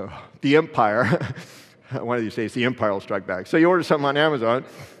 So the empire, one of these days, the empire will strike back. So you order something on Amazon,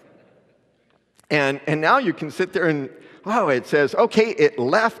 and now you can sit there and, oh, it says, okay, it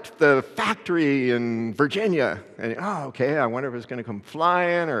left the factory in Virginia. And, oh, okay, I wonder if it's going to come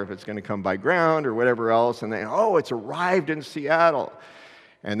flying or if it's going to come by ground or whatever else. And then, oh, it's arrived in Seattle.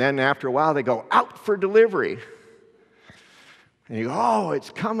 And then after a while, they go out for delivery. And you go, oh, it's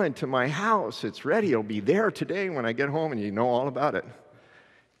coming to my house. It's ready. It'll be there today when I get home, and you know all about it.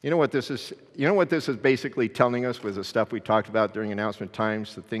 You know what this is? You know what this is basically telling us with the stuff we talked about during announcement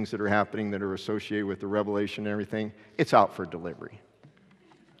times, the things that are happening that are associated with the revelation and everything? It's out for delivery.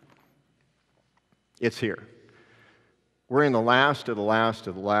 It's here. We're in the last of the last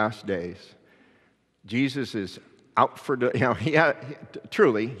of the last days. Jesus is out for,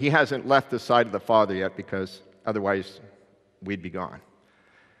 truly, He hasn't left the side of the Father yet because otherwise we'd be gone.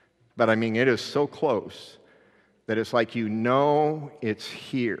 But I mean, it is so close that it's like you know it's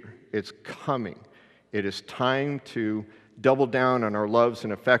here. It's coming. It is time to double down on our loves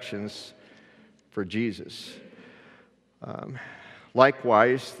and affections for Jesus.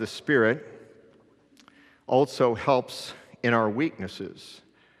 Likewise, the Spirit also helps in our weaknesses.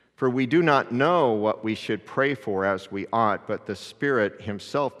 For we do not know what we should pray for as we ought, but the Spirit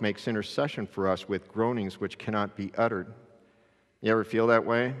Himself makes intercession for us with groanings which cannot be uttered. You ever feel that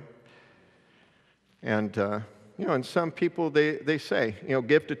way? And, and some people, they say,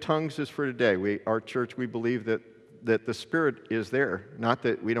 gift of tongues is for today. Our church, we believe that the Spirit is there. Not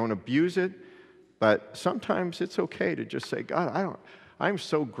that we don't abuse it, but sometimes it's okay to just say, God, I'm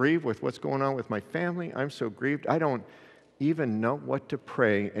so grieved with what's going on with my family. I'm so grieved. I don't even know what to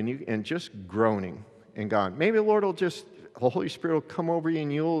pray. And just groaning in God. Maybe the Holy Spirit will come over you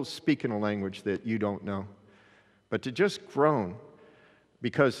and you'll speak in a language that you don't know. But to just groan,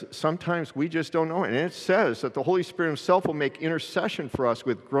 because sometimes we just don't know. And it says that the Holy Spirit Himself will make intercession for us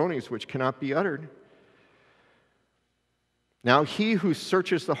with groanings which cannot be uttered. Now He who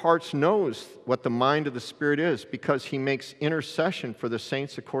searches the hearts knows what the mind of the Spirit is, because He makes intercession for the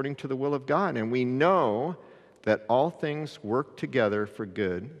saints according to the will of God. And we know that all things work together for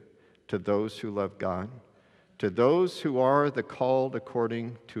good to those who love God, to those who are the called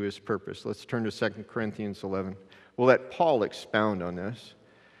according to His purpose. Let's turn to 2 Corinthians 11. We'll let Paul expound on this.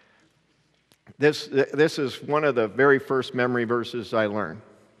 This is one of the very first memory verses I learned.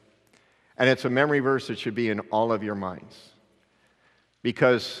 And it's a memory verse that should be in all of your minds.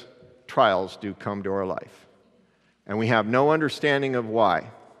 Because trials do come to our life. And we have no understanding of why.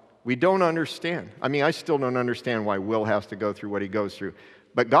 We don't understand. I mean, I still don't understand why Will has to go through what he goes through.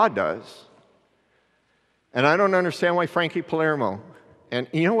 But God does. And I don't understand why Frankie Palermo. And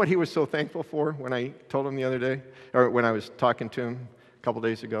you know what he was so thankful for when I told him the other day? Or when I was talking to him a couple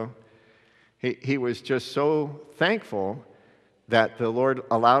days ago? He was just so thankful that the Lord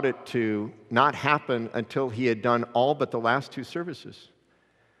allowed it to not happen until he had done all but the last 2 services.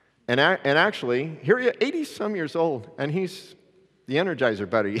 And actually, here he is, 80-some years old, and he's the Energizer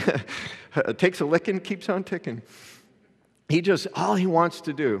buddy. Takes a licking, keeps on ticking. All he wants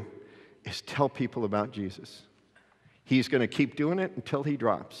to do is tell people about Jesus. He's going to keep doing it until he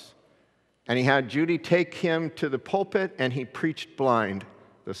drops. And he had Judy take him to the pulpit, and he preached blind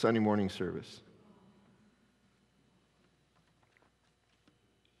the Sunday morning service.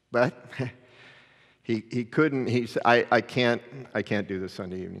 But he couldn't. He said, I can't do the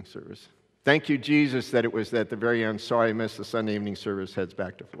Sunday evening service. Thank you, Jesus, that it was at the very end. Sorry I missed the Sunday evening service. Heads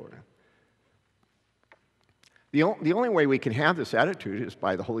back to Florida. The only way we can have this attitude is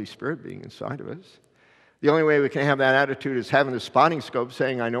by the Holy Spirit being inside of us. The only way we can have that attitude is having the spotting scope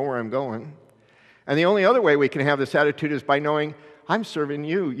saying, I know where I'm going. And the only other way we can have this attitude is by knowing, I'm serving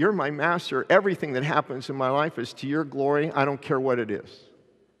you. You're my master. Everything that happens in my life is to your glory. I don't care what it is.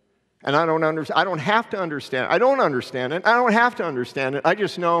 And I don't have to understand. I don't understand it. I don't have to understand it. I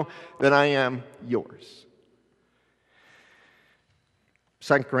just know that I am yours.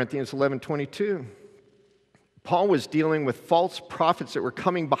 2 Corinthians 11:22. Paul was dealing with false prophets that were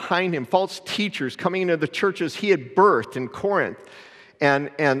coming behind him, false teachers coming into the churches he had birthed in Corinth.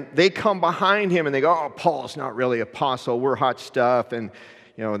 And they come behind him and they go, oh, Paul's not really apostle. We're hot stuff. And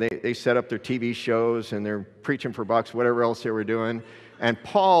they set up their TV shows and they're preaching for bucks, whatever else they were doing. And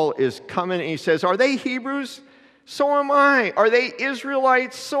Paul is coming and he says, are they Hebrews? So am I. Are they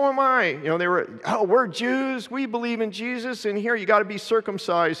Israelites? So am I. We're Jews. We believe in Jesus. And here you got to be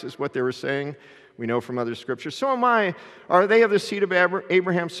circumcised is what they were saying. We know from other scriptures. So am I. Are they of the seed of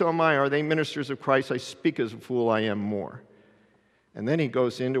Abraham? So am I. Are they ministers of Christ? I speak as a fool. I am more. And then he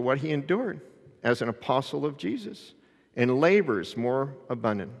goes into what he endured as an apostle of Jesus. In labors more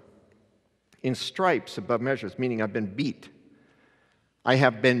abundant. In stripes above measures, meaning I've been beat. I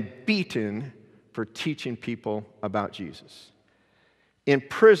have been beaten for teaching people about Jesus. In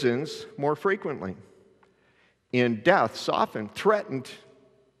prisons more frequently. In deaths often, threatened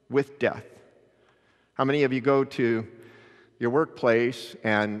with death. How many of you go to your workplace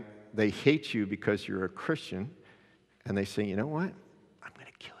and they hate you because you're a Christian and they say, you know what? I'm going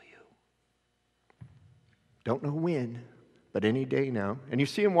to kill you. Don't know when, but any day now. And you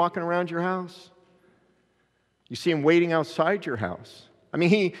see him walking around your house. You see him waiting outside your house. I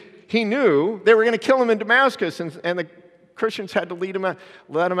mean, he knew they were going to kill him in Damascus, and the Christians had to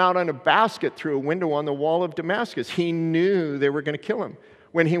let him out on a basket through a window on the wall of Damascus. He knew they were going to kill him.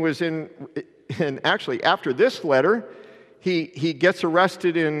 When he was actually after this letter, he gets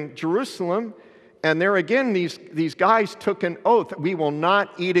arrested in Jerusalem, and there again these guys took an oath. We will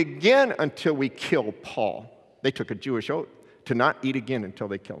not eat again until we kill Paul. They took a Jewish oath to not eat again until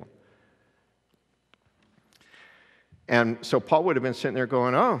they kill him. And so Paul would have been sitting there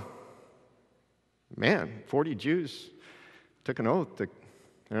going, oh, man, 40 Jews took an oath that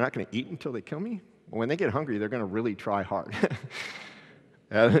they're not going to eat until they kill me? Well, when they get hungry, they're going to really try hard.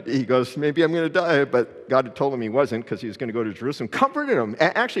 And he goes, maybe I'm going to die, but God had told him he wasn't because he was going to go to Jerusalem. Comforted him.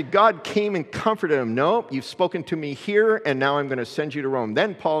 Actually, God came and comforted him. No, you've spoken to me here, and now I'm going to send you to Rome.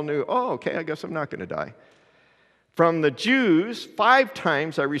 Then Paul knew, oh, okay, I guess I'm not going to die. From the Jews, 5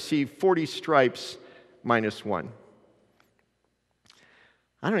 times I received 40 stripes minus 1.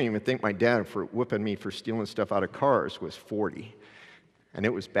 I don't even think my dad for whipping me for stealing stuff out of cars was 40, and it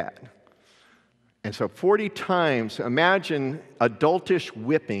was bad. And so 40 times, imagine adultish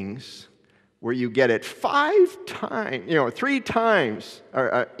whippings where you get it 5 times, 3 times,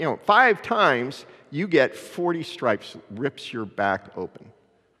 or 5 times, you get 40 stripes, rips your back open.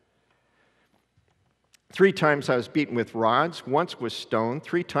 3 times I was beaten with rods, once was stoned,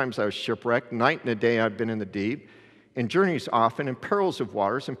 3 times I was shipwrecked, night and a day I've been in the deep. In journeys often, in perils of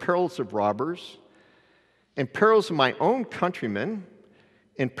waters, in perils of robbers, in perils of my own countrymen,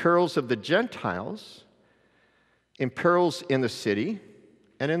 in perils of the Gentiles, in perils in the city,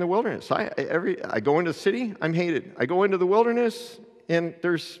 and in the wilderness. I go into the city, I'm hated. I go into the wilderness, and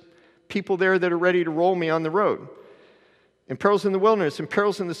there's people there that are ready to roll me on the road. In perils in the wilderness, in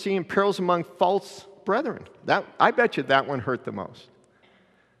perils in the sea, in perils among false brethren. I bet you that one hurt the most.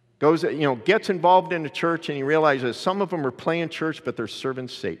 Gets involved in the church and he realizes some of them are playing church, but they're serving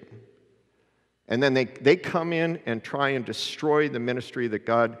Satan. And then they come in and try and destroy the ministry that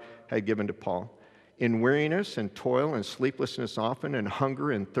God had given to Paul. In weariness and toil and sleeplessness often, and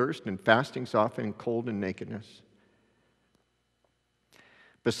hunger and thirst and fastings often, and cold and nakedness.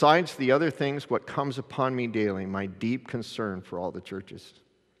 Besides the other things, what comes upon me daily, my deep concern for all the churches.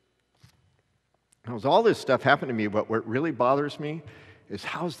 Now, as all this stuff happened to me, but what really bothers me is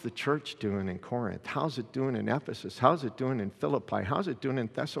how's the church doing in Corinth? How's it doing in Ephesus? How's it doing in Philippi? How's it doing in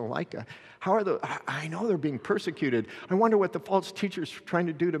Thessalonica? I know they're being persecuted. I wonder what the false teacher's trying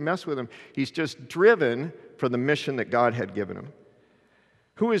to do to mess with them. He's just driven for the mission that God had given him.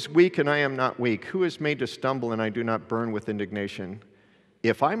 Who is weak and I am not weak? Who is made to stumble and I do not burn with indignation?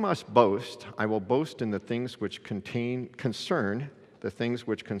 If I must boast, I will boast in the things which concern the things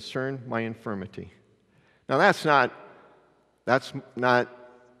which concern my infirmity. Now that's not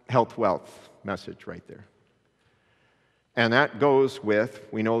health wealth message right there. And that goes with,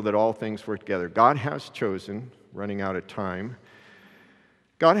 we know that all things work together. God has chosen, running out of time,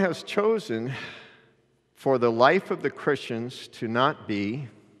 God has chosen for the life of the Christians to not be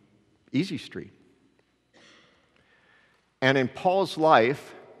easy street. And in Paul's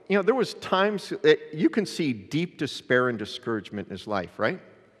life, there was times that you can see deep despair and discouragement in his life, right?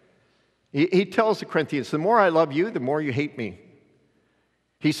 He tells the Corinthians, the more I love you, the more you hate me.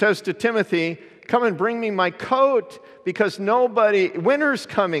 He says to Timothy, come and bring me my coat because winter's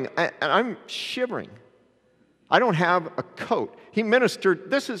coming, and I'm shivering. I don't have a coat. He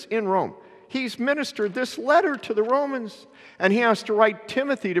ministered, this is in Rome. He's ministered this letter to the Romans, and he has to write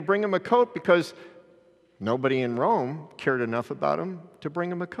Timothy to bring him a coat because nobody in Rome cared enough about him to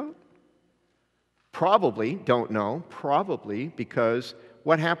bring him a coat. Probably because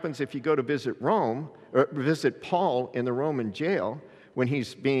what happens if you go to visit Rome, or visit Paul in the Roman jail when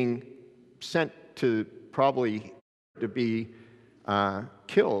he's being sent to probably to be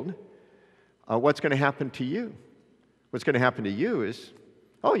killed? What's going to happen to you? What's going to happen to you is,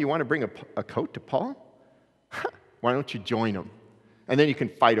 oh, you want to bring a coat to Paul? Why don't you join him? And then you can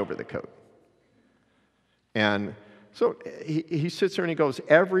fight over the coat. And so he sits there and he goes,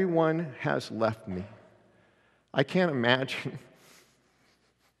 everyone has left me. I can't imagine.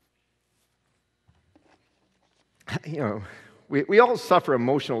 We all suffer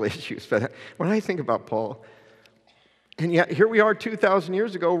emotional issues, but when I think about Paul, and yet here we are 2,000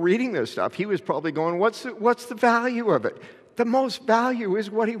 years ago reading this stuff, he was probably going, what's the value of it? The most value is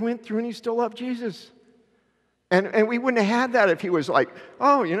what he went through and he still loved Jesus. And we wouldn't have had that if he was like,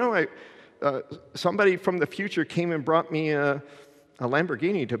 somebody from the future came and brought me a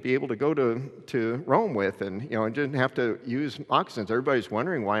Lamborghini to be able to go to Rome with, and I didn't have to use oxygen. Everybody's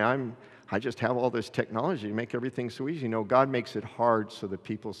wondering why I just have all this technology to make everything so easy. No, God makes it hard so that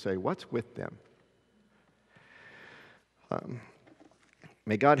people say, what's with them?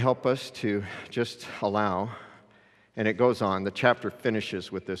 May God help us to just allow, and it goes on. The chapter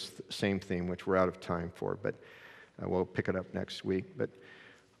finishes with this same theme, which we're out of time for, but we'll pick it up next week. But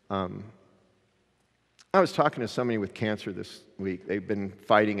I was talking to somebody with cancer this week. They've been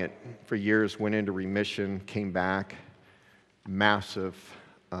fighting it for years, went into remission, came back, massive,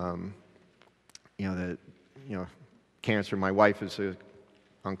 cancer. My wife is an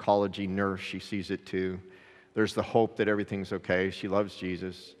oncology nurse. She sees it too. There's the hope that everything's okay. She loves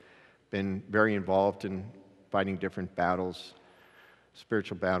Jesus. Been very involved in fighting different battles,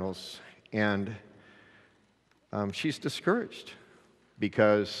 spiritual battles. And she's discouraged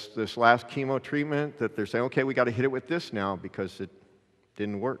because this last chemo treatment that they're saying, okay, we got to hit it with this now because it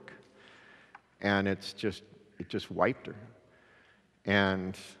didn't work. And it just wiped her.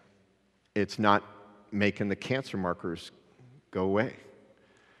 And it's not making the cancer markers go away.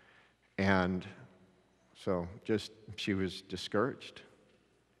 And so she was discouraged.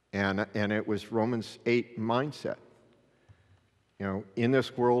 And it was Romans 8 mindset. In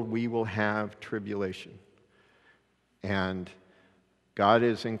this world we will have tribulation. And God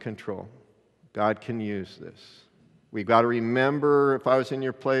is in control. God can use this. We've got to remember, if I was in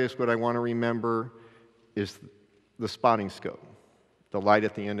your place, what I want to remember is the spotting scope, the light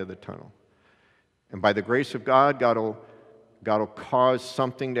at the end of the tunnel. And by the grace of God, God will cause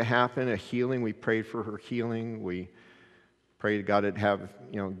something to happen, a healing. We prayed for her healing. We prayed God would have,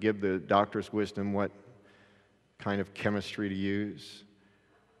 give the doctors wisdom what kind of chemistry to use.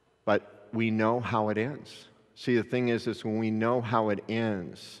 But we know how it ends. See, the thing is when we know how it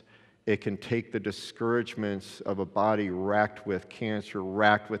ends, it can take the discouragements of a body racked with cancer,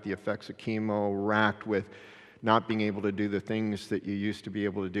 racked with the effects of chemo, racked with not being able to do the things that you used to be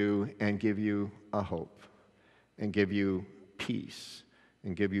able to do, and give you a hope, and give you peace,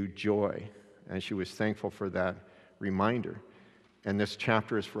 and give you joy. And she was thankful for that reminder. And this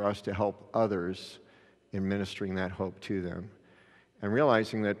chapter is for us to help others in ministering that hope to them. And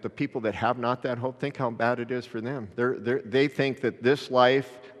realizing that the people that have not that hope, think how bad it is for them. They think that this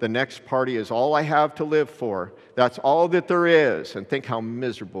life, the next party, is all I have to live for. That's all that there is. And think how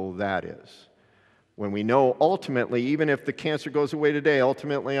miserable that is. When we know ultimately, even if the cancer goes away today,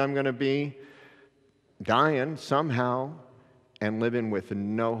 ultimately I'm going to be dying somehow and living with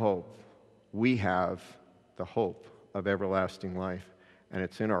no hope. We have the hope of everlasting life. And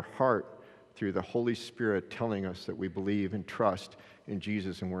it's in our heart through the Holy Spirit telling us that we believe and trust in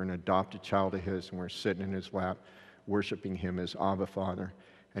Jesus, and we're an adopted child of His, and we're sitting in His lap, worshiping Him as Abba Father.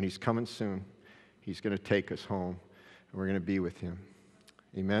 And He's coming soon. He's going to take us home, and we're going to be with Him.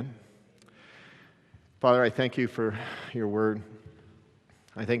 Amen? Father, I thank You for Your word.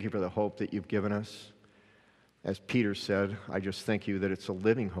 I thank You for the hope that You've given us. As Peter said, I just thank You that it's a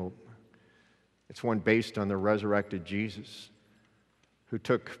living hope. It's one based on the resurrected Jesus, who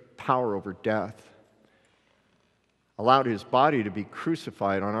took power over death, allowed His body to be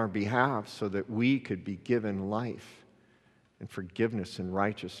crucified on our behalf so that we could be given life and forgiveness and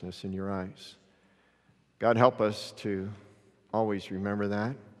righteousness in Your eyes. God, help us to always remember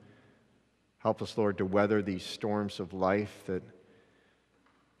that. Help us, Lord, to weather these storms of life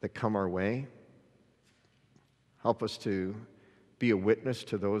that come our way. Help us to be a witness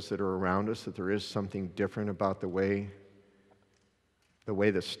to those that are around us that there is something different about the way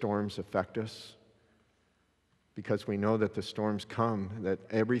the storms affect us, because we know that the storms come, that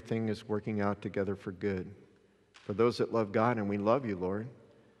everything is working out together for good for those that love God, and we love You, Lord,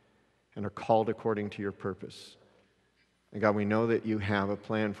 and are called according to Your purpose. And God, we know that You have a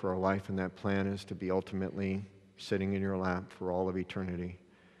plan for our life, and that plan is to be ultimately sitting in Your lap for all of eternity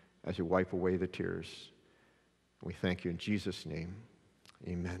as You wipe away the tears. We thank You in Jesus' name.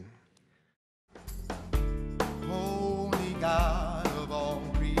 Amen. Holy God,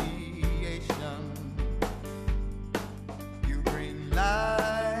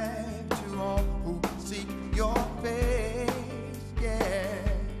 life to all who seek Your face, yeah.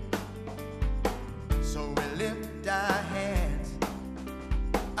 So we lift our hands,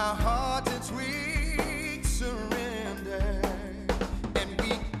 our hearts in sweet surrender, and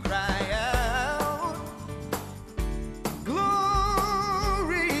we cry out, glorious,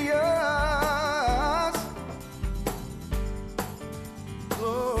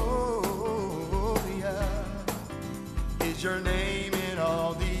 glorious is Your name.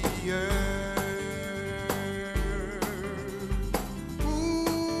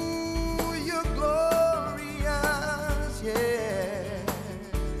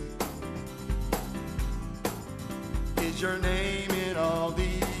 Your name in all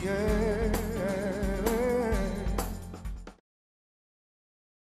the